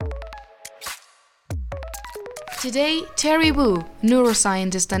Today, Terry Wu,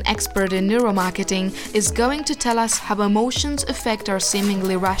 neuroscientist and expert in neuromarketing, is going to tell us how emotions affect our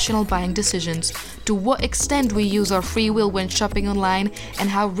seemingly rational buying decisions, to what extent we use our free will when shopping online, and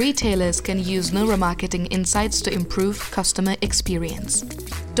how retailers can use neuromarketing insights to improve customer experience.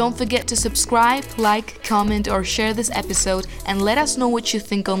 Don't forget to subscribe, like, comment, or share this episode, and let us know what you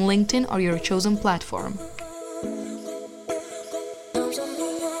think on LinkedIn or your chosen platform.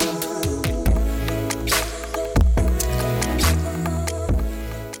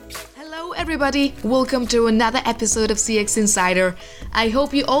 Everybody, welcome to another episode of CX Insider. I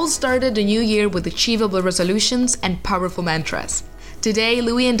hope you all started the new year with achievable resolutions and powerful mantras. Today,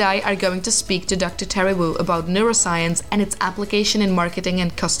 Louis and I are going to speak to Dr. Terry Wu about neuroscience and its application in marketing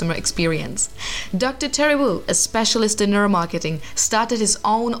and customer experience. Dr. Terry Wu, a specialist in neuromarketing, started his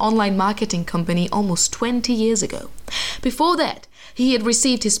own online marketing company almost 20 years ago. Before that, he had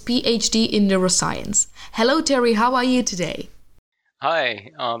received his PhD in neuroscience. Hello, Terry, how are you today? Hi,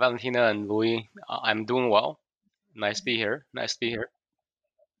 Valentina and Louis. I'm doing well. Nice to be here.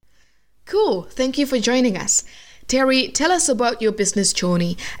 Cool. Thank you for joining us. Terry, tell us about your business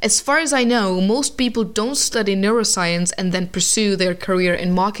journey. As far as I know, most people don't study neuroscience and then pursue their career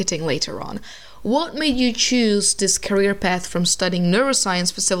in marketing later on. What made you choose this career path from studying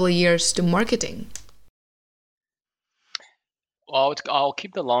neuroscience for several years to marketing? Well, I'll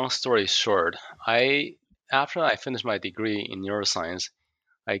keep the long story short. After I finished my degree in neuroscience,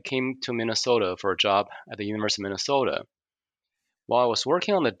 I came to Minnesota for a job at the University of Minnesota. While I was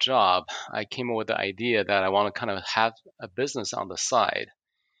working on the job, I came up with the idea that I want to kind of have a business on the side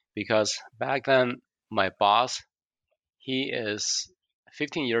because back then my boss, he is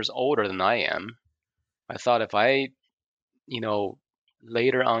 15 years older than I am. I thought if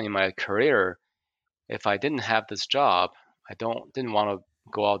later on in my career, if I didn't have this job, didn't want to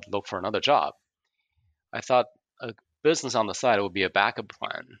go out and look for another job. I thought a business on the side would be a backup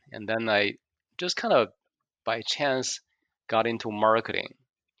plan. And then I just kind of by chance got into marketing.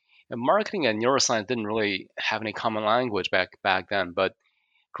 And marketing and neuroscience didn't really have any common language back then, but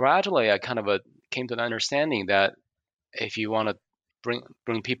gradually I kind of came to the understanding that if you want to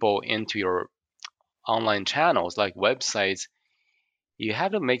bring people into your online channels like websites, you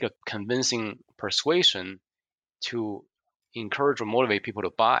have to make a convincing persuasion to encourage or motivate people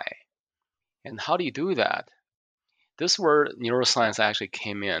to buy. And how do you do that? This is where neuroscience actually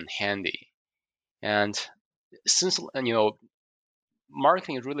came in handy. And since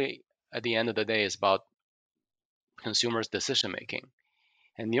marketing is really at the end of the day is about consumers' decision making.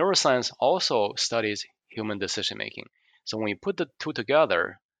 And neuroscience also studies human decision making. So when you put the two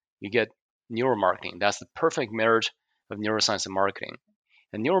together, you get neuromarketing. That's the perfect marriage of neuroscience and marketing.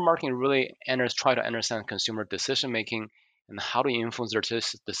 And neuromarketing really try to understand consumer decision making and how do you influence their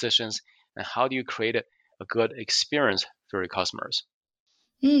decisions and how do you create a good experience for your customers.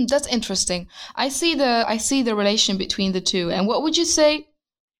 That's interesting. I see the relation between the two. And what would you say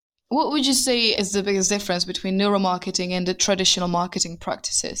is the biggest difference between neuromarketing and the traditional marketing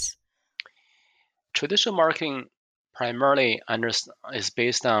practices? Traditional marketing primarily is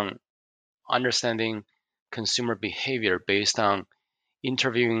based on understanding consumer behavior based on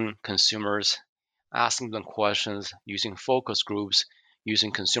interviewing consumers, asking them questions, using focus groups,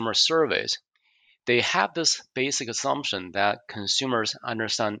 using consumer surveys. They have this basic assumption that consumers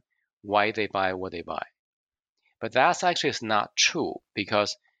understand why they buy what they buy. But that's actually is not true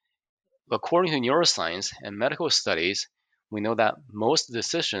because according to neuroscience and medical studies, we know that most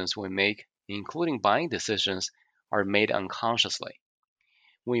decisions we make, including buying decisions, are made unconsciously.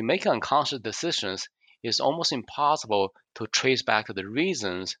 When we make unconscious decisions, it's almost impossible to trace back to the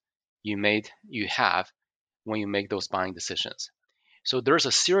reasons you have when you make those buying decisions. So there's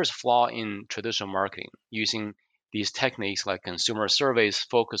a serious flaw in traditional marketing using these techniques like consumer surveys,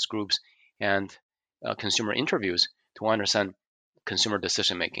 focus groups, and consumer interviews to understand consumer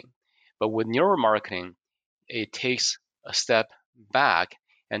decision making. But with neuromarketing, it takes a step back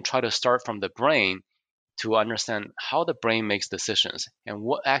and try to start from the brain to understand how the brain makes decisions and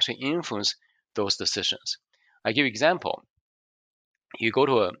what actually influence those decisions. I give you an example. You go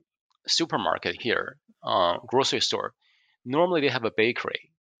to a supermarket here, grocery store. Normally they have a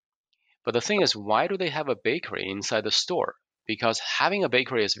bakery. But the thing is, why do they have a bakery inside the store? Because having a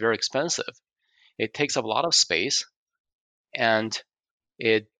bakery is very expensive. It takes up a lot of space and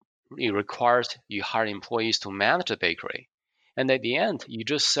it requires you hire employees to manage the bakery. And at the end, you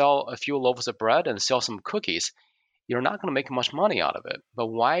just sell a few loaves of bread and sell some cookies. You're not going to make much money out of it. But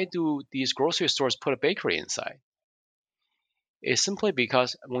why do these grocery stores put a bakery inside? It's simply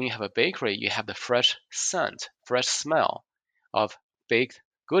because when you have a bakery, you have the fresh scent, fresh smell of baked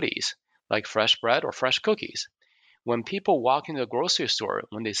goodies like fresh bread or fresh cookies. When people walk into the grocery store,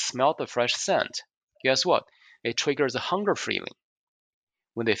 when they smell the fresh scent, guess what? It triggers a hunger feeling.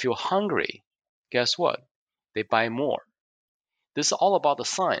 When they feel hungry, guess what? They buy more. This is all about the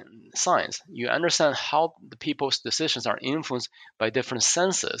science. You understand how the people's decisions are influenced by different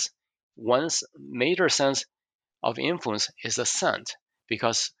senses. One major sense of influence is the scent,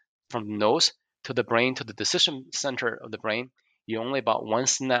 because from the nose to the brain to the decision center of the brain, you're only about one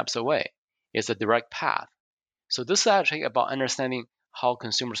synapse away. It's a direct path. So this is actually about understanding how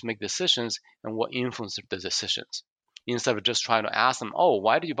consumers make decisions and what influences the decisions. Instead of just trying to ask them, oh,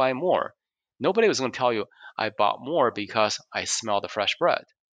 why did you buy more? Nobody was going to tell you, I bought more because I smell the fresh bread.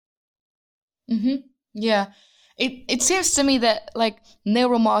 Mm-hmm. Yeah. It seems to me that like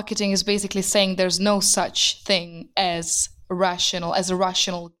neuromarketing is basically saying there's no such thing as a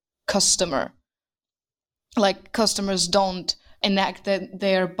rational customer. Like customers don't enact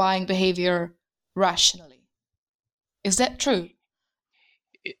their buying behavior rationally. Is that true?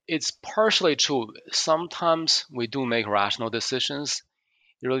 It's partially true. Sometimes we do make rational decisions.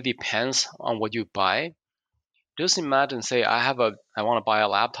 It really depends on what you buy. Just imagine, say, I want to buy a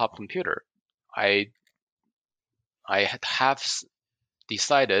laptop computer. I I have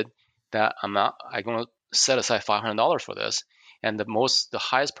decided that I'm going to set aside $500 for this, and the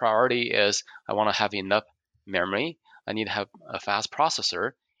highest priority is I want to have enough memory. I need to have a fast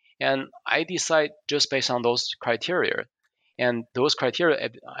processor, and I decide just based on those criteria. And those criteria,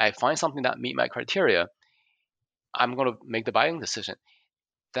 if I find something that meet my criteria, I'm going to make the buying decision.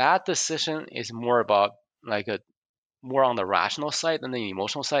 That decision is more on the rational side than the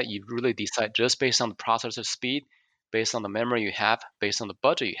emotional side. You really decide just based on the processor speed, based on the memory you have, based on the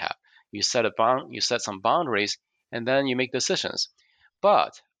budget you have. You set some boundaries, and then you make decisions.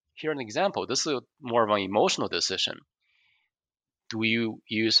 But here's an example. This is more of an emotional decision. Do you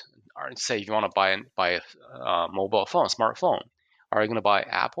use, or say, if you want to buy a mobile phone, smartphone, are you going to buy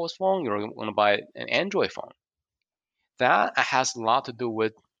Apple's phone? You're going to buy an Android phone. That has a lot to do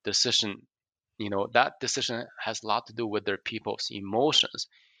with decision. That decision has a lot to do with their people's emotions.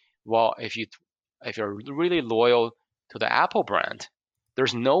 Well, if you're really loyal to the Apple brand,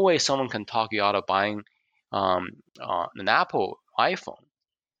 there's no way someone can talk you out of buying an Apple iPhone.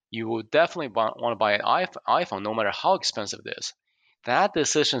 You will definitely want to buy an iPhone no matter how expensive it is. That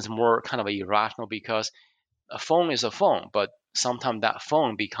decision is more kind of irrational, because a phone is a phone, but sometimes that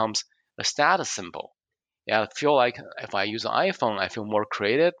phone becomes a status symbol. Yeah, I feel like if I use an iPhone, I feel more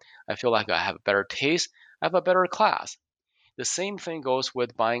creative. I feel like I have a better taste. I have a better class. The same thing goes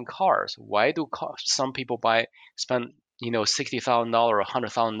with buying cars. Why do some people spend $60,000 or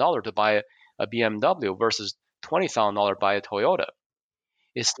 $100,000 to buy a BMW versus $20,000 buy a Toyota?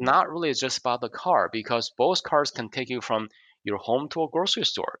 It's not really just about the car, because both cars can take you from your home to a grocery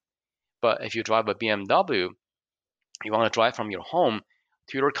store. But if you drive a BMW, you want to drive from your home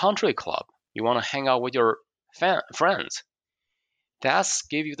to your country club. You want to hang out with your friends. That's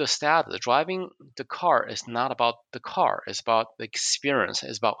give you the status. Driving the car is not about the car. It's about the experience.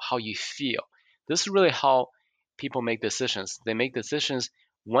 It's about how you feel. This is really how people make decisions. They make decisions.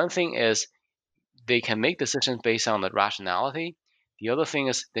 One thing is they can make decisions based on the rationality. The other thing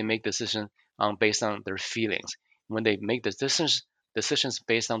is they make decisions based on their feelings. When they make decisions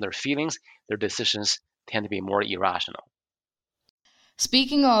based on their feelings, their decisions tend to be more irrational.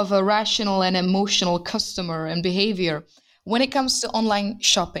 Speaking of a rational and emotional customer and behavior, when it comes to online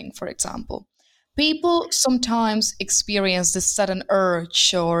shopping, for example, people sometimes experience this sudden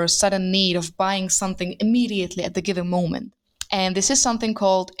urge or sudden need of buying something immediately at the given moment. And this is something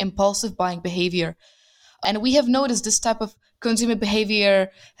called impulsive buying behavior. And we have noticed this type of consumer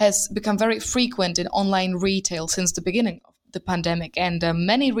behavior has become very frequent in online retail since the beginning of the pandemic. And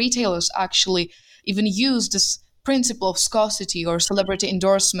many retailers actually even use this principle of scarcity or celebrity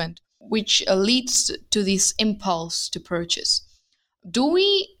endorsement, which leads to this impulse to purchase.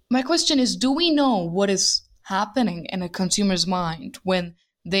 My question is, do we know what is happening in a consumer's mind when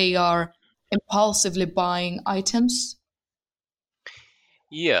they are impulsively buying items?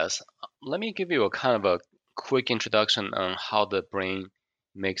 Yes, let me give you a kind of a quick introduction on how the brain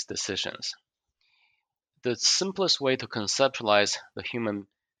makes decisions. The simplest way to conceptualize the human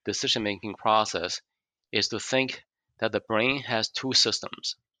decision-making process is to think that the brain has two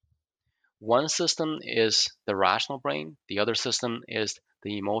systems. One system is the rational brain, the other system is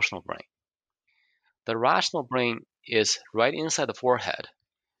the emotional brain. The rational brain is right inside the forehead.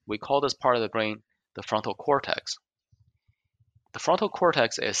 We call this part of the brain the frontal cortex. The frontal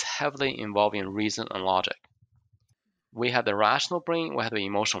cortex is heavily involved in reason and logic. We have the rational brain, we have the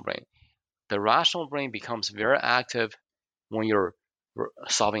emotional brain. The rational brain becomes very active when you're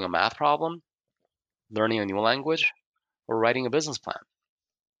solving a math problem, learning a new language, or writing a business plan.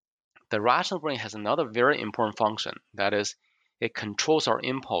 The rational brain has another very important function, that is, it controls our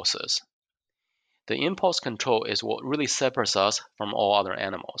impulses. The impulse control is what really separates us from all other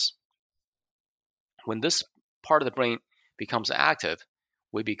animals. When this part of the brain becomes active,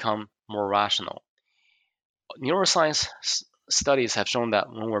 we become more rational. Neuroscience studies have shown that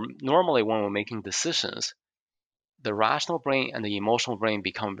when we're making decisions, the rational brain and the emotional brain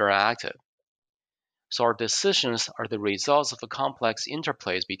become very active. So our decisions are the results of the complex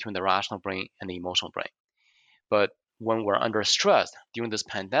interplays between the rational brain and the emotional brain. But when we're under stress during this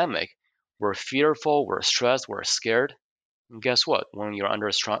pandemic, we're fearful, we're stressed, we're scared. And guess what? When you're under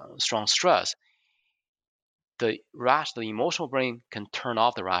strong stress, the emotional brain can turn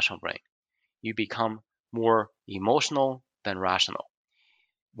off the rational brain. You become more emotional than rational.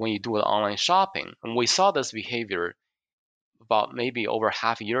 When you do online shopping, and we saw this behavior about maybe over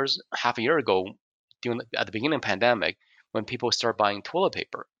half a year ago, at the beginning of the pandemic, when people start buying toilet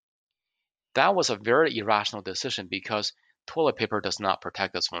paper. That was a very irrational decision because toilet paper does not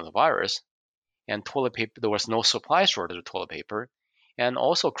protect us from the virus, and toilet paper, there was no supply shortage of toilet paper, and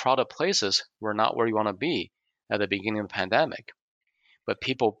also crowded places were not where you want to be at the beginning of the pandemic. But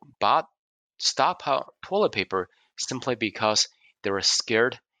people bought stockpile toilet paper simply because they were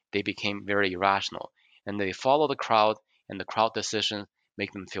scared. They became very irrational, and they follow the crowd, and the crowd decisions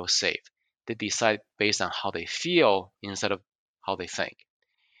make them feel safe. They decide based on how they feel instead of how they think.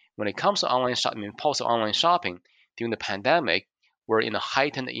 When it comes to online shopping, impulsive online shopping, during the pandemic, we're in a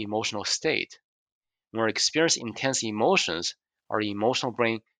heightened emotional state. When we're experiencing intense emotions, our emotional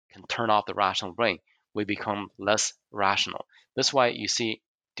brain can turn off the rational brain. We become less rational. That's why you see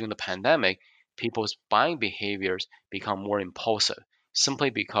during the pandemic, people's buying behaviors become more impulsive,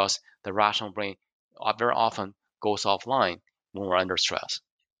 simply because the rational brain very often goes offline when we're under stress.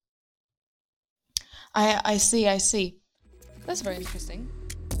 I see. That's very interesting.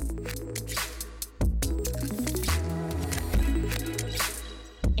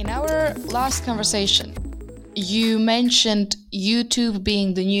 In our last conversation, you mentioned YouTube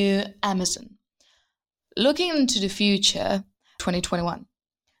being the new Amazon. Looking into the future, 2021,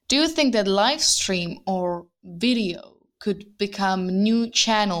 do you think that live stream or video could become new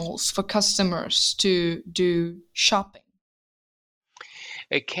channels for customers to do shopping?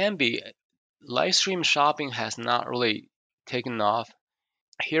 It can be. Live stream shopping has not really taken off.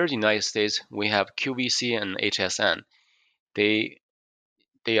 Here in the United States, we have QVC and HSN. They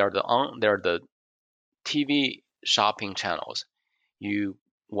are the TV shopping channels. You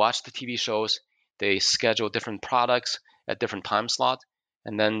watch the TV shows. They schedule different products at different time slots,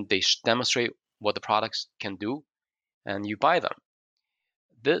 and then they demonstrate what the products can do, and you buy them.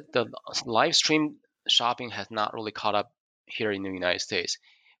 The live stream shopping has not really caught up here in the United States,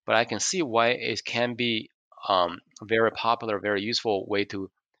 but I can see why it can be a very popular, very useful way to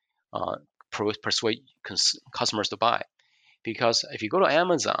uh, persuade customers to buy. Because if you go to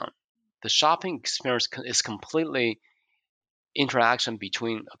Amazon, the shopping experience is completely interaction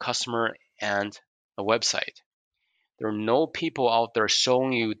between a customer and a website. There are no people out there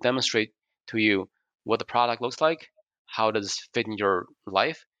showing you, demonstrate to you what the product looks like, how does it fit in your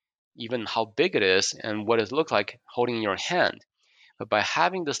life, even how big it is, and what it looks like holding in your hand. But by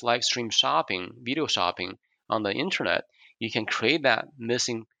having this live stream shopping, video shopping on the internet, you can create that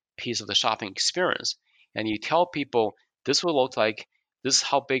missing piece of the shopping experience. And you tell people this is what it looks like, this is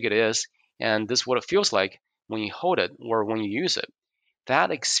how big it is, and this is what it feels like when you hold it or when you use it.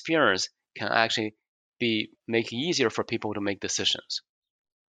 That experience can actually make it easier for people to make decisions.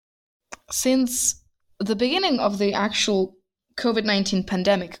 Since the beginning of the actual COVID-19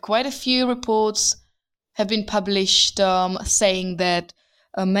 pandemic, quite a few reports have been published saying that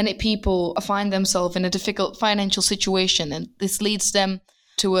many people find themselves in a difficult financial situation, and this leads them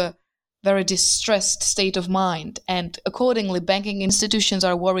to a very distressed state of mind. And accordingly, banking institutions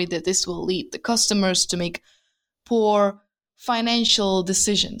are worried that this will lead the customers to make poor financial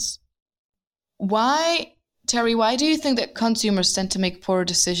decisions. Why, Terry, why do you think that consumers tend to make poor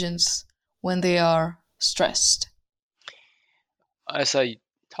decisions when they are stressed? As I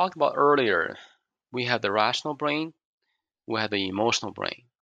talked about earlier, we have the rational brain, we have the emotional brain.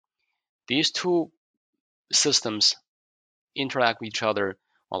 These two systems interact with each other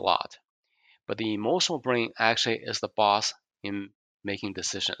a lot. But the emotional brain actually is the boss in making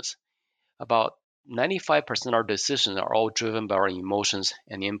decisions. About 95% of our decisions are all driven by our emotions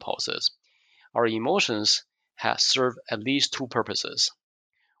and impulses. Our emotions serve at least two purposes.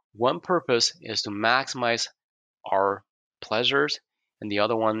 One purpose is to maximize our pleasures, and the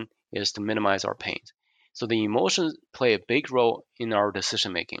other one is to minimize our pains. So the emotions play a big role in our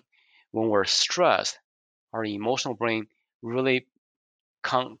decision making. When we're stressed, our emotional brain really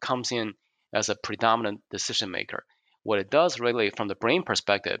comes in as a predominant decision maker. What it does really from the brain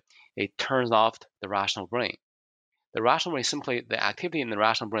perspective, it turns off the rational brain. The rational brain simply the activity in the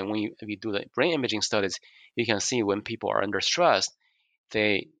rational brain. If you do the brain imaging studies, you can see when people are under stress,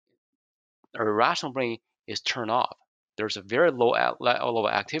 their rational brain is turned off. There's a very low level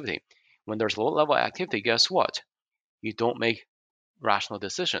of activity. When there's low level activity, guess what? You don't make rational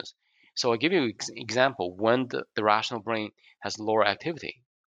decisions. So I'll give you an example when the rational brain has lower activity.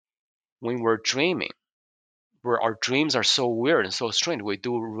 When we're dreaming, where our dreams are so weird and so strange, we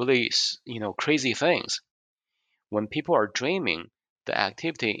do really crazy things. When people are dreaming, the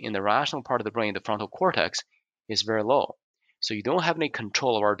activity in the rational part of the brain, the frontal cortex, is very low. So you don't have any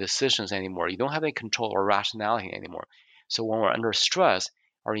control of our decisions anymore. You don't have any control of our rationality anymore. So when we're under stress,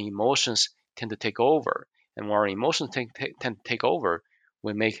 our emotions tend to take over. And when our emotions tend to take over,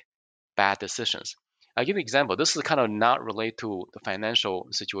 we make bad decisions. I'll give you an example. This is kind of not related to the financial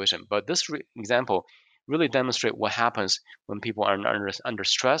situation, but this example really demonstrates what happens when people are under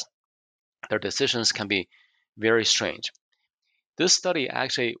stress. Their decisions can be very strange. This study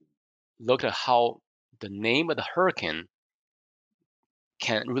actually looked at how the name of the hurricane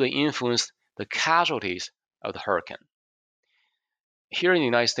can really influence the casualties of the hurricane. Here in the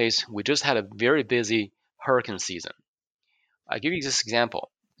United States, we just had a very busy hurricane season. I'll give you this example.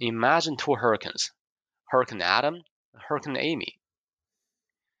 Imagine two hurricanes, Hurricane Adam, Hurricane Amy.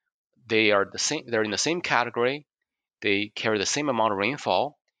 They are the same. They're in the same category. They carry the same amount of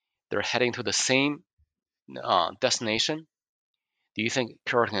rainfall. They're heading to the same destination. Do you think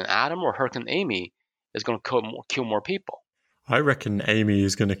Hurricane Adam or Hurricane Amy is going to kill more people? I reckon Amy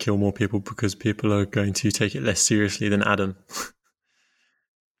is going to kill more people because people are going to take it less seriously than Adam.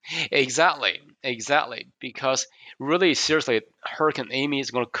 Exactly. Because really seriously, Hurricane Amy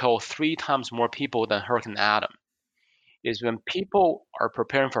is going to kill 3 times more people than Hurricane Adam. Is when people are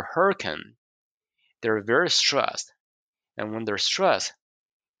preparing for hurricane, they're very stressed. And when they're stressed,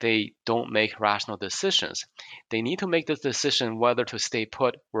 they don't make rational decisions. They need to make the decision whether to stay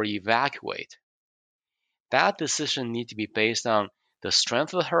put or evacuate. That decision needs to be based on the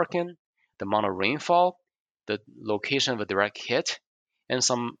strength of the hurricane, the amount of rainfall, the location of a direct hit, and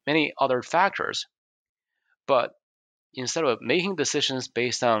many other factors. But instead of making decisions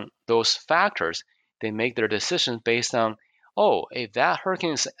based on those factors, they make their decisions based on, oh, if that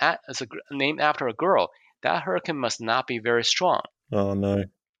hurricane is named after a girl, that hurricane must not be very strong. Oh no.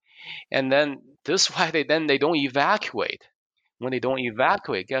 And then this is why they don't evacuate. When they don't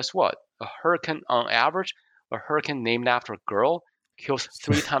evacuate, guess what? A hurricane on average, a hurricane named after a girl kills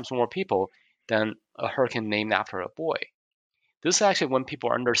 3 times more people than a hurricane named after a boy. This is actually when people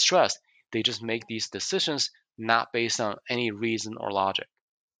are under stress, they just make these decisions not based on any reason or logic.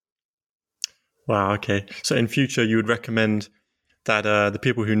 Wow, okay. So in future, you would recommend that the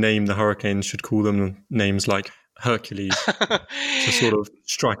people who name the hurricanes should call them names like Hercules to sort of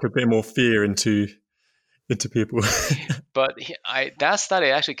strike a bit more fear into people. But that study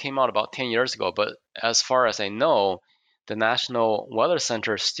actually came out about 10 years ago. But as far as I know, the National Weather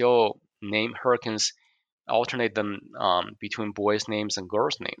Center still name hurricanes, alternate them between boys' names and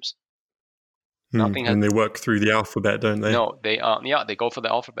girls' names. And they work through the alphabet, don't they? No, they go for the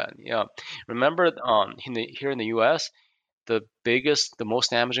alphabet. Yeah, remember here in the U.S., the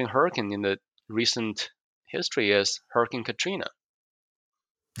most damaging hurricane in the recent history is Hurricane Katrina.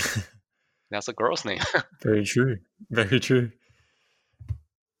 That's a girl's name. Very true. Very true.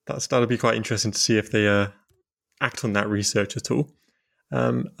 That'll be quite interesting to see if they act on that research at all.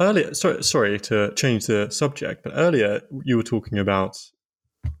 Earlier, sorry to change the subject, but earlier you were talking about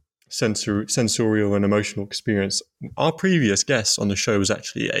sensorial and emotional experience. Our previous guest on the show was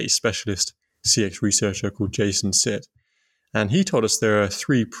actually a specialist CX researcher called Jason Sitt. And he told us there are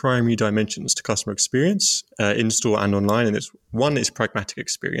 3 primary dimensions to customer experience, in-store and online. And one is pragmatic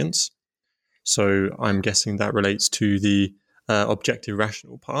experience. So I'm guessing that relates to the objective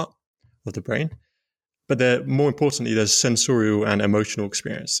rational part of the brain. But more importantly, there's sensorial and emotional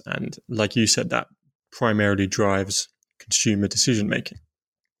experience. And like you said, that primarily drives consumer decision making.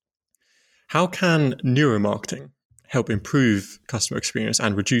 How can neuromarketing help improve customer experience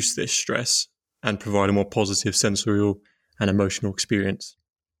and reduce this stress and provide a more positive sensorial and emotional experience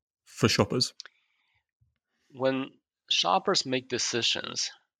for shoppers? When shoppers make decisions,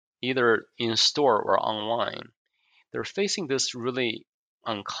 either in store or online, they're facing this really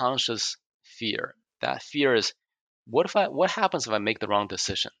unconscious fear. That fear is, what happens if I make the wrong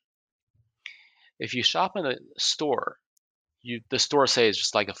decision? If you shop in a store, the store say is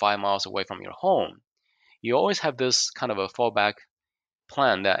just like 5 miles away from your home, you always have this kind of a fallback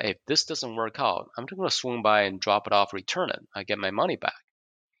plan that if this doesn't work out, I'm just going to swing by and drop it off, return it. I get my money back.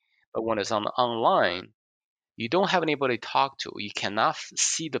 But when it's online, you don't have anybody to talk to. You cannot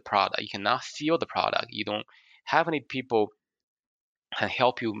see the product. You cannot feel the product. You don't have any people can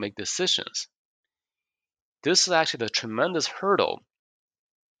help you make decisions. This is actually the tremendous hurdle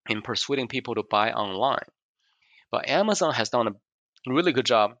in persuading people to buy online. But Amazon has done a really good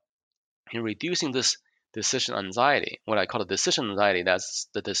job in reducing this decision anxiety. What I call the decision anxiety, that's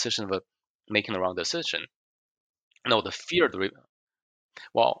the decision of making the wrong decision. No, the fear of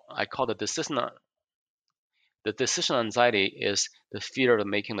I call the decision anxiety is the fear of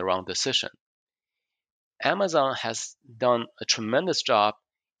making the wrong decision. Amazon has done a tremendous job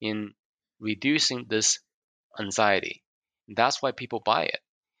in reducing this anxiety. That's why people buy it.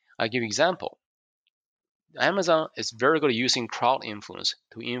 I'll give you an example. Amazon is very good at using crowd influence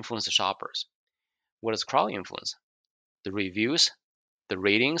to influence the shoppers. What is crowd influence? The reviews, the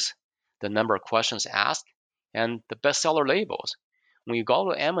ratings, the number of questions asked, and the bestseller labels. When you go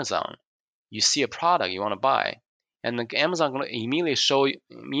to Amazon, you see a product you want to buy, and Amazon is going to immediately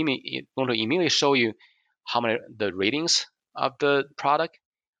show you how many the ratings of the product,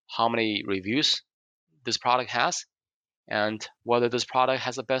 how many reviews this product has, and whether this product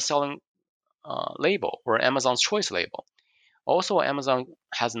has a best-selling label or Amazon's choice label. Also, Amazon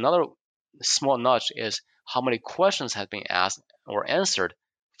has another small nudge is how many questions have been asked or answered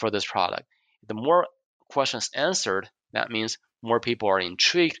for this product. The more questions answered, that means more people are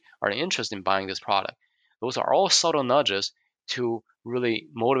intrigued, are interested in buying this product. Those are all subtle nudges to really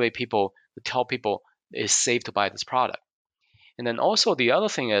motivate people, to tell people it's safe to buy this product. And then also the other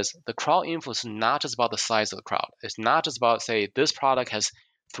thing is the crowd influence is not just about the size of the crowd. It's not just about, say, this product has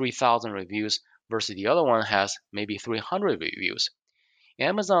 3,000 reviews versus the other one has maybe 300 reviews.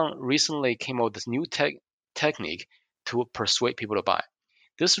 Amazon recently came up with this new technique to persuade people to buy.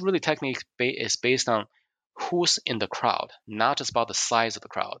 This really technique is based on who's in the crowd, not just about the size of the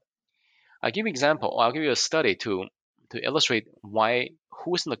crowd. I'll give you an example. I'll give you a study to illustrate why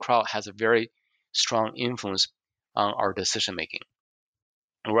who's in the crowd has a very strong influence on our decision making.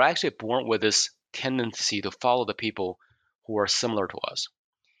 We're actually born with this tendency to follow the people who are similar to us.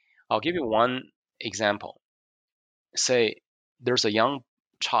 I'll give you one example. Say there's a young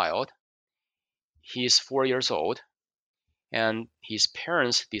child. He's 4 years old, and his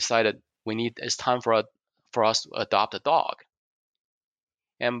parents decided it's time for us to adopt a dog.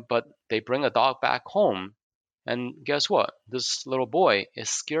 But they bring a dog back home, and guess what? This little boy is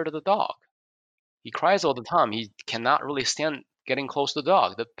scared of the dog. He cries all the time. He cannot really stand getting close to the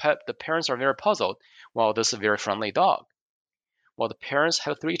dog. The parents are very puzzled. Well, this is a very friendly dog. Well, the parents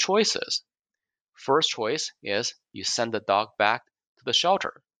have three choices. First choice is you send the dog back to the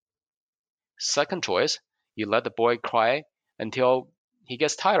shelter. Second choice, you let the boy cry until he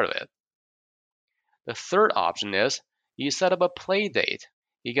gets tired of it. The third option is you set up a play date.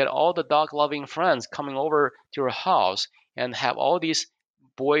 You get all the dog-loving friends coming over to your house and have all these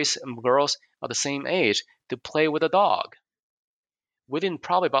boys and girls of the same age to play with the dog. Within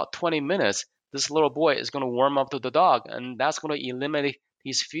probably about 20 minutes, this little boy is going to warm up to the dog, and that's going to eliminate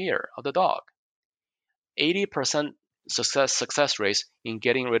his fear of the dog. 80% success rates in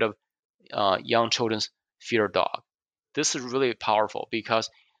getting rid of young children's fear of dog. This is really powerful because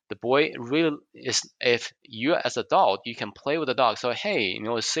the boy really is, if you as an adult, you can play with the dog. So, hey,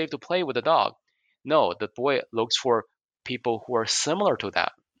 it's safe to play with the dog. No, the boy looks for people who are similar to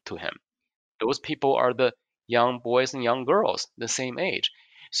him. Those people are the young boys and young girls, the same age.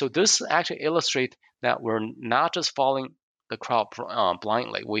 So this actually illustrates that we're not just following the crowd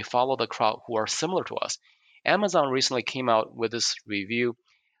blindly. We follow the crowd who are similar to us. Amazon recently came out with this review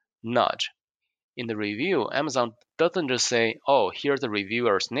nudge. In the review, Amazon doesn't just say, oh, here's the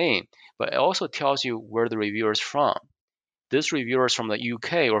reviewer's name, but it also tells you where the reviewer is from. This reviewer is from the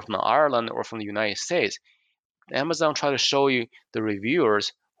UK or from Ireland or from the United States. Amazon tries to show you the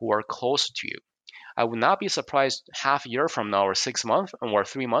reviewers who are close to you. I would not be surprised half a year from now or 6 months or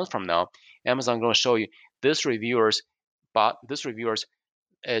 3 months from now, Amazon is going to show you this reviewers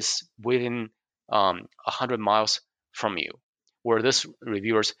is within 100 miles from you, where this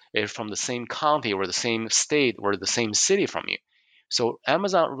reviewers is from the same county or the same state or the same city from you. So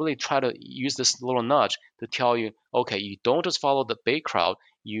Amazon really try to use this little nudge to tell you, okay, you don't just follow the big crowd.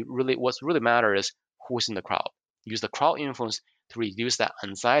 What's really matters is who's in the crowd. Use the crowd influence to reduce that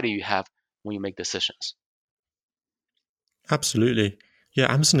anxiety you have when you make decisions. Absolutely.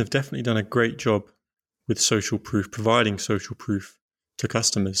 Yeah, Amazon have definitely done a great job with social proof, providing social proof to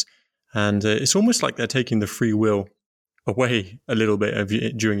customers. And it's almost like they're taking the free will away a little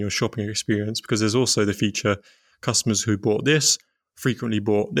bit during your shopping experience, because there's also the feature customers who bought this frequently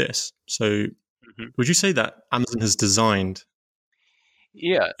bought this. So Hmm. would you say that Amazon has designed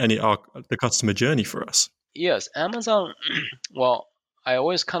Yeah. the customer journey for us? Yes. Amazon. Well, I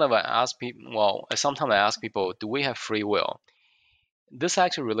always kind of ask people. Well, sometimes I ask people, do we have free will? This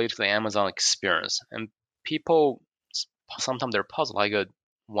actually relates to the Amazon experience, and people sometimes they're puzzled, like,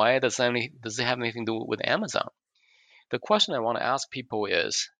 why does it have anything to do with Amazon? The question I want to ask people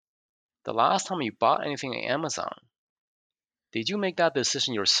is, the last time you bought anything on Amazon, did you make that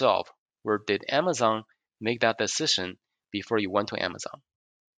decision yourself, or did Amazon make that decision before you went to Amazon?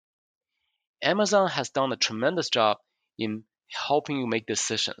 Amazon has done a tremendous job in helping you make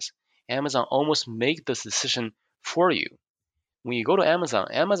decisions. Amazon almost make this decision for you. When you go to Amazon,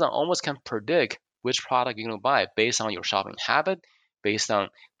 Amazon almost can predict which product you're going to buy based on your shopping habit, based on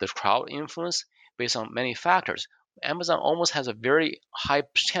the crowd influence, based on many factors. Amazon almost has a very high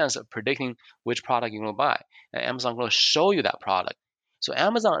chance of predicting which product you're going to buy, and Amazon going to show you that product. So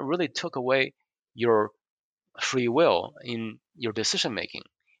Amazon really took away your free will in your decision making.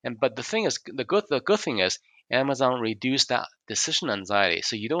 But the good thing is Amazon reduced that decision anxiety.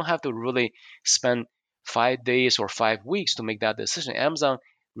 So you don't have to really spend 5 days or 5 weeks to make that decision. Amazon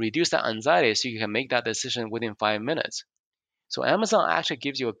reduced that anxiety so you can make that decision within 5 minutes. So Amazon actually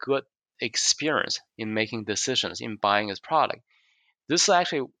gives you a good experience in making decisions in buying its product. This is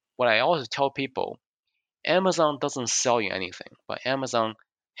actually what I always tell people. Amazon doesn't sell you anything, but Amazon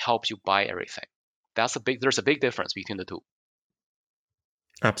helps you buy everything. There's a big difference between the two.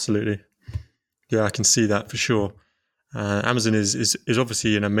 Absolutely. Yeah, I can see that for sure. Amazon is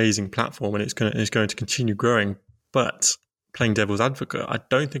obviously an amazing platform, and it's going to continue growing. But playing devil's advocate, I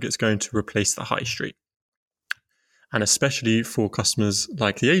don't think it's going to replace the high street, and especially for customers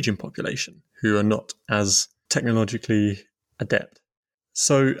like the aging population who are not as technologically adept.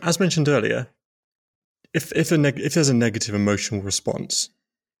 So, as mentioned earlier, if there's a negative emotional response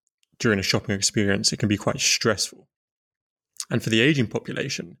during a shopping experience, it can be quite stressful. And for the aging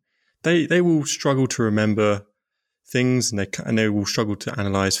population, they will struggle to remember things, and they will struggle to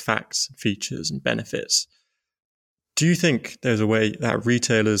analyze facts, features, and benefits. Do you think there's a way that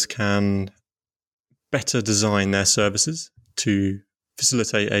retailers can better design their services to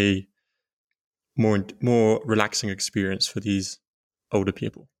facilitate a more relaxing experience for these older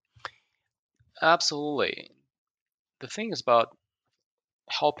people? Absolutely. The thing is about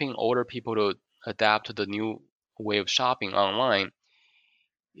helping older people to adapt to the new way of shopping online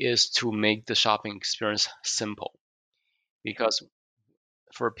is to make the shopping experience simple. Because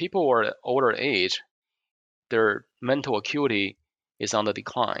for people who are older age, their mental acuity is on the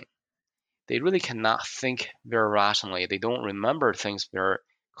decline. They really cannot think very rationally. They don't remember things very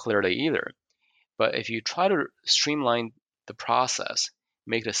clearly either. But if you try to streamline the process,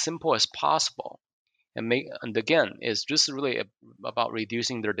 make it as simple as possible, and again, it's just really about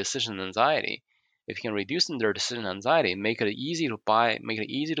reducing their decision anxiety. If you can reduce their decision anxiety, make it easy to buy, make it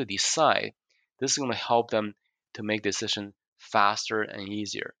easy to decide, this is going to help them to make decisions faster and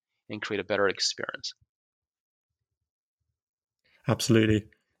easier and create a better experience. Absolutely.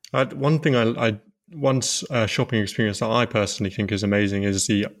 One shopping experience that I personally think is amazing is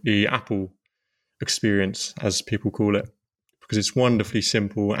the Apple experience, as people call it, because it's wonderfully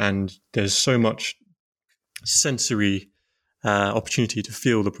simple and there's so much sensory opportunity to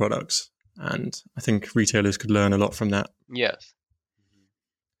feel the products. And I think retailers could learn a lot from that. Yes.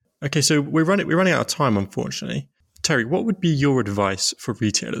 Okay, so we're running out of time, unfortunately. Terry, what would be your advice for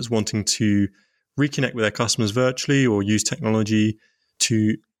retailers wanting to reconnect with their customers virtually or use technology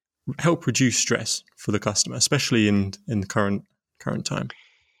to help reduce stress for the customer, especially in the current time?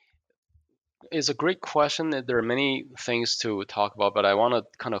 It's a great question. There are many things to talk about, but I want to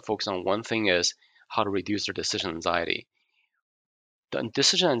kind of focus on one thing, is how to reduce their decision anxiety. The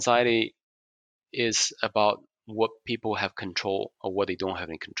decision anxiety is about what people have control or what they don't have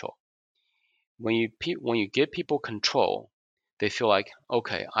any control. When you give people control, they feel like,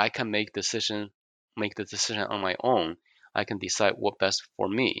 okay, I can make the decision on my own. I can decide what best for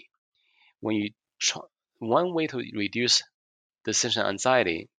me. When you one way to reduce decision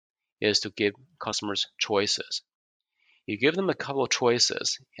anxiety is to give customers choices. You give them a couple of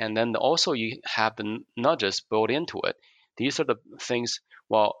choices, and then also you have the nudges built into it. These are the things,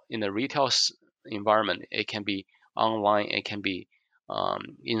 well, in the retail environment, it can be online, it can be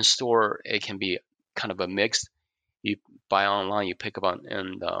in store, it can be kind of a mix. You buy online, you pick up on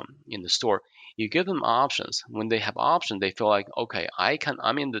in the store. You give them options. When they have options, they feel like, okay,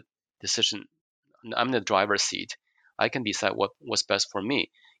 I'm in the decision, I'm in the driver's seat. I can decide what's best for me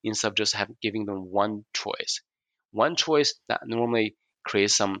instead of just giving them one choice. One choice that normally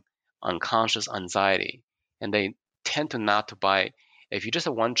creates some unconscious anxiety, and tend to not to buy. If you just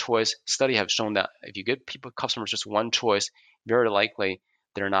have one choice, studies have shown that if you give customers just one choice, very likely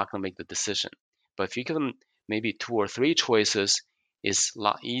they're not going to make the decision. But if you give them maybe 2 or 3 choices, it's a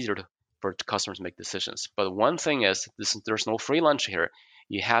lot easier for customers to make decisions. But one thing is, there's no free lunch here.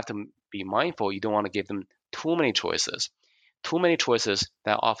 You have to be mindful. You don't want to give them too many choices. Too many choices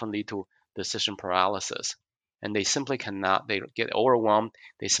that often lead to decision paralysis. And they simply cannot, they get overwhelmed.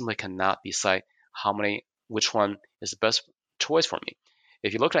 They simply cannot decide which one is the best choice for me.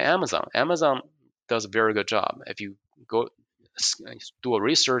 If you look at Amazon does a very good job. If you go do a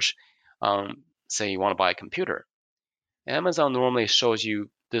research, say you want to buy a computer, Amazon normally shows you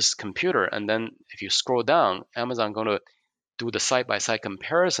this computer, and then if you scroll down, Amazon going to do the side-by-side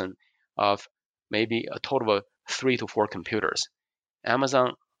comparison of maybe a total of 3 to 4 computers.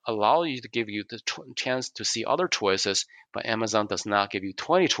 Amazon allows you to give you the chance to see other choices, but Amazon does not give you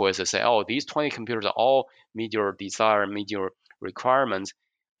 20 choices. Say, oh, these 20 computers all meet your desire, meet your requirements,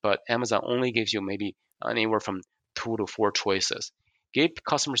 but Amazon only gives you maybe anywhere from 2 to 4 choices. Giving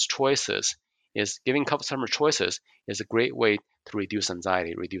customers choices is a great way to reduce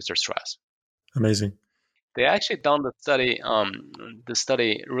anxiety, reduce their stress. Amazing. They actually done the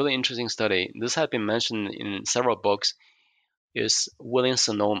study, really interesting study. This had been mentioned in several books. Is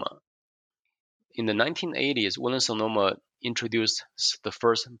Williams-Sonoma. In the 1980s, Williams-Sonoma introduced the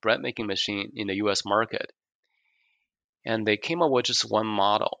first bread making machine in the US market. And they came up with just one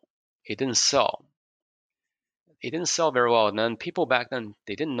model. It didn't sell. It didn't sell very well. And then people back then,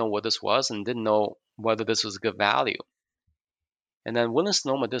 they didn't know what this was and didn't know whether this was good value. And then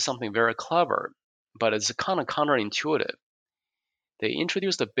Williams-Sonoma did something very clever, but it's kind of counterintuitive. They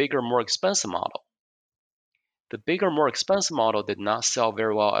introduced a bigger, more expensive model. The bigger, more expensive model did not sell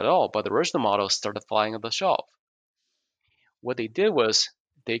very well at all, but the original model started flying off the shelf. What they did was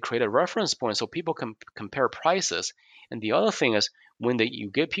they created a reference point so people can compare prices. And the other thing is when you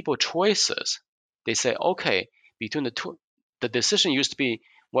give people choices, they say, okay, between the two, the decision used to be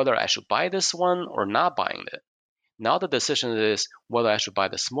whether I should buy this one or not buying it. Now the decision is whether I should buy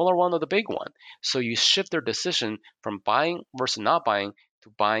the smaller one or the big one. So you shift their decision from buying versus not buying to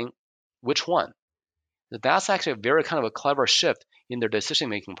buying which one. That's actually a very kind of a clever shift in their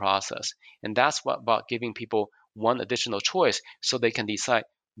decision-making process. And that's about giving people one additional choice so they can decide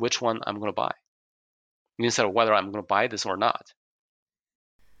which one I'm going to buy, instead of whether I'm going to buy this or not.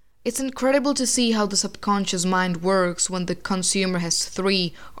 It's incredible to see how the subconscious mind works when the consumer has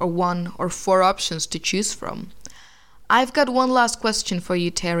 3 or 1 or 4 options to choose from. I've got one last question for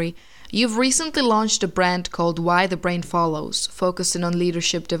you, Terry. You've recently launched a brand called Why the Brain Follows, focusing on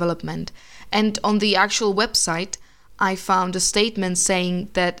leadership development. And on the actual website, I found a statement saying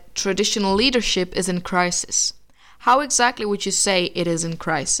that traditional leadership is in crisis. How exactly would you say it is in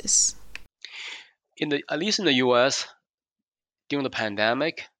crisis? At least in the US, during the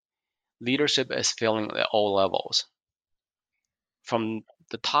pandemic, leadership is failing at all levels. From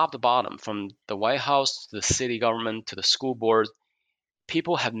the top to bottom, from the White House to the city government to the school board,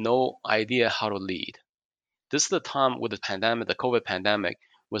 people have no idea how to lead. This is the time with the pandemic, the COVID pandemic,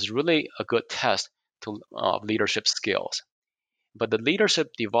 was really a good test of leadership skills. But the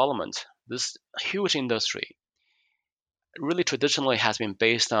leadership development, this huge industry, really traditionally has been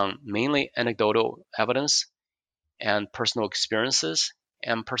based on mainly anecdotal evidence and personal experiences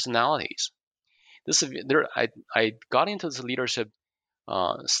and personalities. I got into this leadership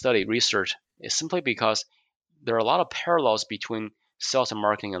study research is simply because there are a lot of parallels between sales and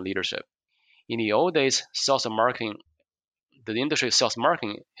marketing and leadership. In the old days, sales and marketing, the industry of sales and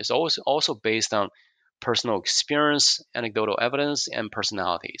marketing is also based on personal experience, anecdotal evidence, and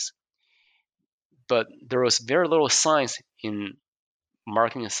personalities. But there was very little science in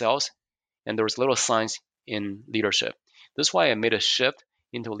marketing and sales, and there was little science in leadership. This is why I made a shift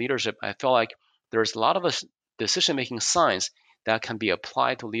into leadership. I felt like there's a lot of decision-making science that can be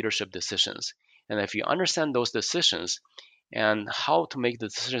applied to leadership decisions. And if you understand those decisions and how to make the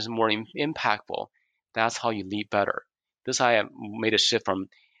decisions more impactful, that's how you lead better. This is how I made a shift from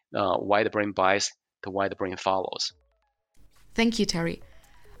why the brain buys to why the brain follows. Thank you, Terry.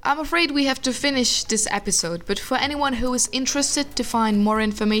 I'm afraid we have to finish this episode, but for anyone who is interested to find more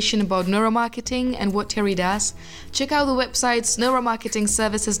information about neuromarketing and what Terry does, check out the websites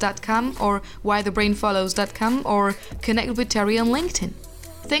neuromarketingservices.com or whythebrainfollows.com or connect with Terry on LinkedIn.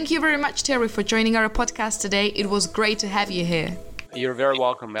 Thank you very much, Terry, for joining our podcast today. It was great to have you here. You're very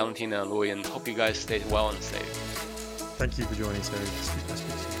welcome, Valentina and Louis, and hope you guys stay well and safe. Thank you for joining, Terry.